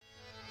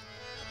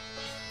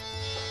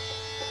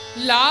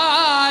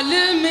लाल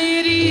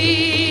मेरी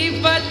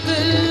पत,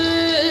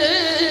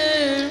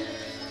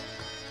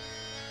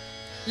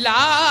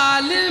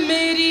 लाल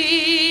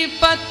मेरी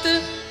पत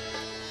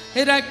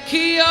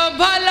रखियो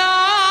भला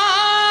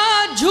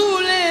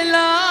झूले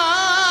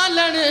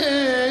लालन।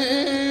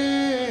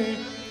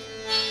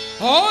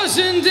 हो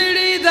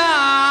सिंधड़ी दा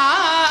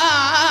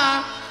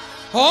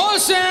हो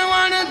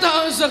सेवण तो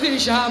सखी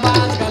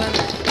शाबाश कलन।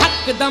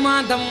 हक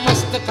दमादम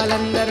मस्त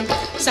कलंदर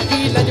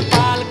सखी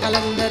लजपाल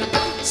कलंदर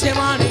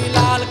सेवानी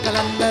लाल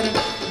कलंदर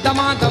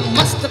दमादम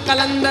मस्त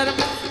कलंदर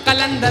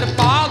कलंदर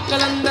पाक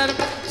कलंदर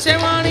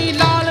सेवानी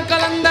लाल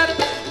कलंदर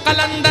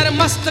कलंदर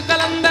मस्त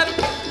कलंदर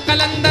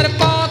कलंदर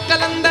पाक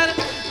कलंदर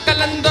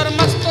कलंदर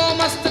मस्तो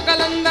मस्त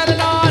कलंदर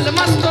लाल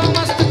मस्तो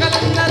मस्त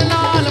कलंदर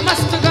लाल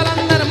मस्त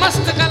कलंदर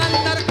मस्त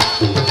कलंदर।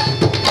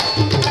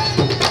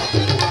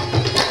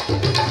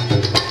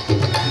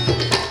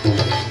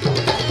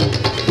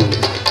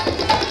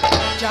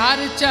 चार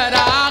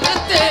चराग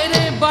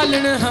तेरे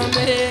बलन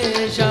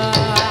हमेशा,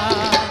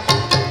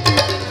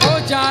 हो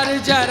चार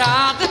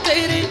चराग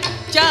तेरे,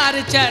 चार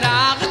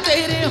चराग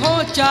तेरे, हो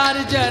चार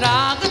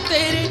चराग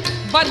तेरे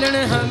बलन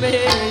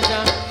हमेशा।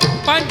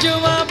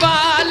 पंजवा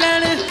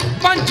बालन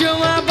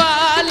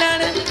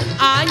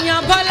आया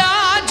भला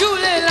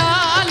झूले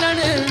लालन।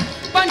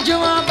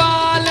 पंजवा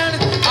बालन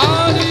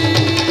आरी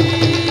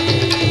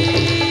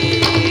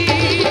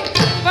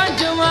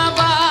पंजवा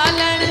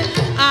बालन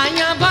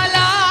आया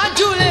भला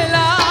झूले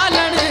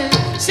लालन।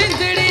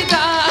 सिंधड़ी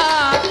दा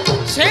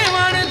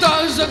सेवण दो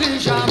सखी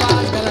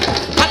शाबाश कलन।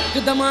 हक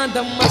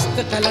दमादम मस्त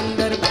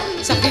कलंदर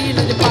सखी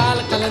लजपाल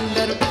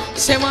कलंदर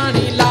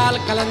सेवानी लाल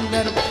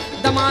कलंदर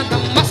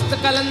दमादम मस्त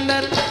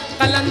कलंदर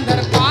कलंदर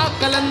पाक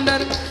कलंदर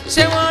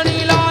सेवानी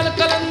लाल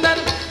कलंदर।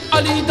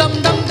 अली दम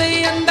दम दे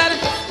अंदर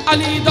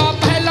अली दा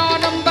पहला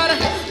नंबर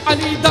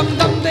अली दम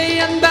दम दे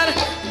अंदर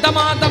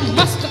दमादम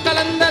मस्त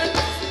कलंदर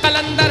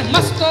कलंदर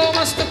मस्तो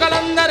मस्त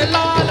कलंदर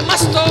लाल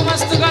मस्तो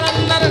मस्त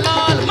कलंदर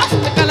लाल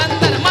मस्त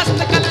कलंदर मस्त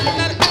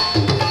कलंदर।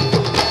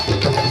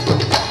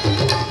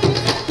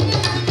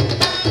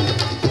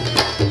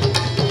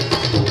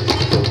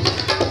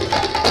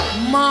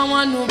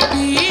 मामा नु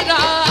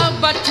पीरा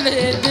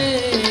बचड़े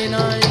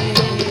देना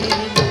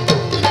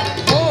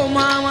हो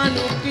मामा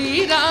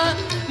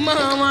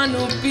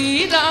नु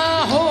पीरा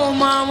हो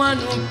मामा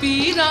नु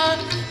पीरा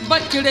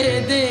बचड़े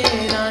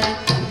देना है।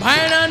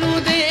 भैणा नु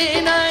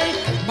देना है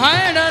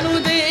भैणा नु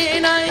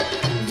देना है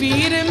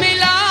वीर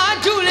मिला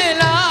झूले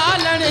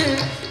लालन।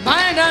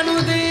 भैणा नु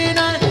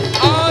देना है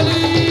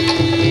आली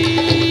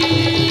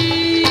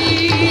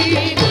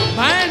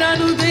भैणा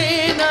नु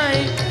देना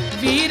है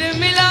वीर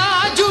मिला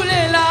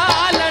झूले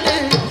लालन।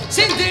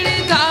 सिंधड़ी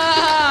दा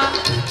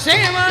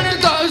सेवण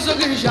दो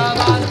सखी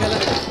शाबाश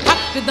कलन।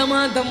 हक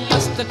दमादम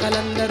मस्त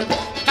कलंदर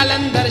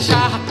कलंदर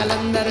शाह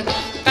कलंदर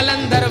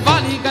कलंदर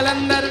वाली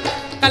कलंदर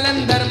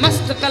कलंदर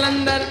मस्त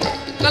कलंदर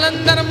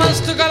कलंदर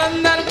मस्त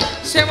कलंदर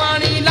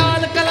सेवानी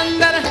लाल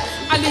कलंदर।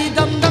 अली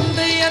दम दम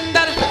दे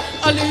अंदर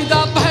अली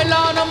दा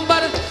पहला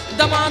नंबर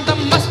दमादम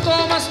मस्तो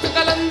मस्त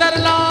कलंदर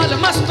लाल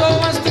मस्तो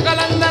मस्त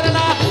कलंदर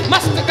लाल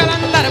मस्त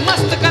कलंदर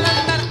मस्त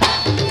कलंदर।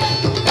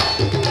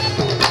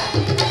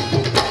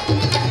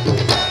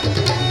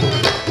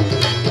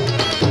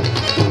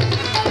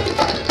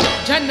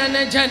 जनन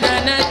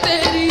जनन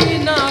तेरी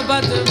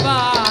नाबद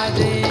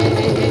बाजे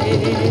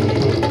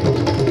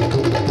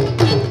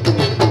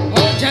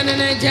हो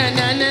जनन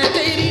जनन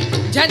तेरी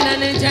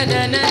जनन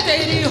जनन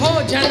तेरी हो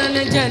जनन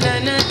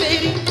जनन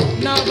तेरी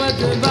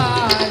नाबद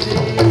बाजे।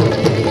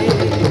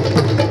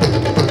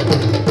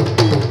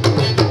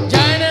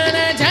 जनन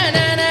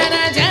जनन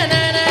जनन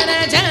जनन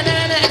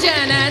जनन जनन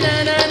जनन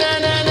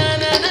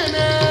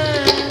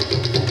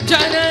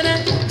जनन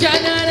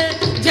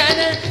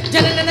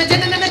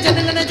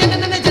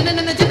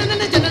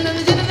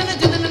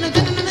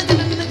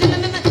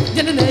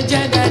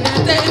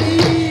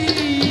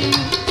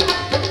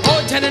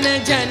जनन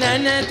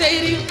जनन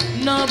तेरी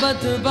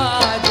नौबत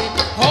बाजे।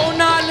 हो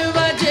नाल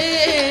बजे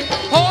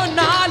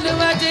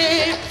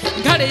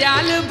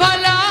घड़ियाल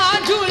भला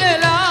झूले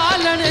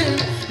लालन।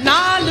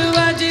 नाल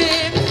बजे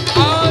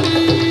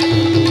आली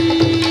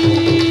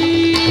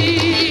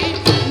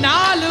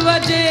नाल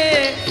बजे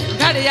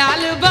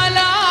घड़ियाल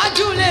भला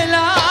झूले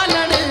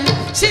लालन।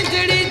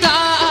 सिंधड़ी दा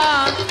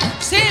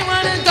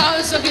सेवण दा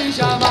सखी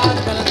शाबाश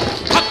कलन।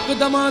 हक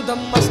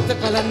दमादम मस्त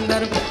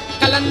कलंदर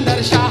कलंदर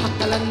शाह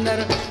कलंदर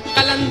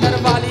कलंदर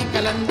वाली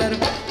कलंदर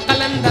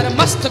कलंदर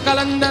मस्त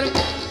कलंदर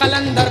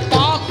कलंदर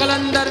पाक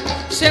कलंदर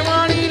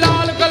सेवानी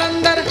लाल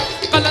कलंदर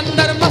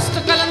कलंदर मस्त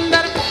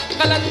कलंदर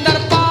कलंदर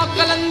पाक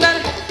कलंदर।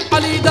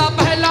 अली दा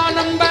पहला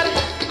नंबर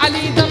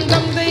अली दम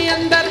दम दे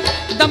अंदर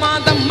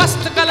दमादम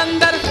मस्त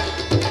कलंदर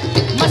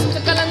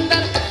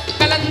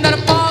कलंदर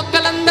पाक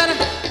कलंदर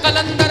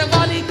कलंदर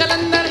वाली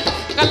कलंदर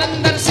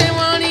कलंदर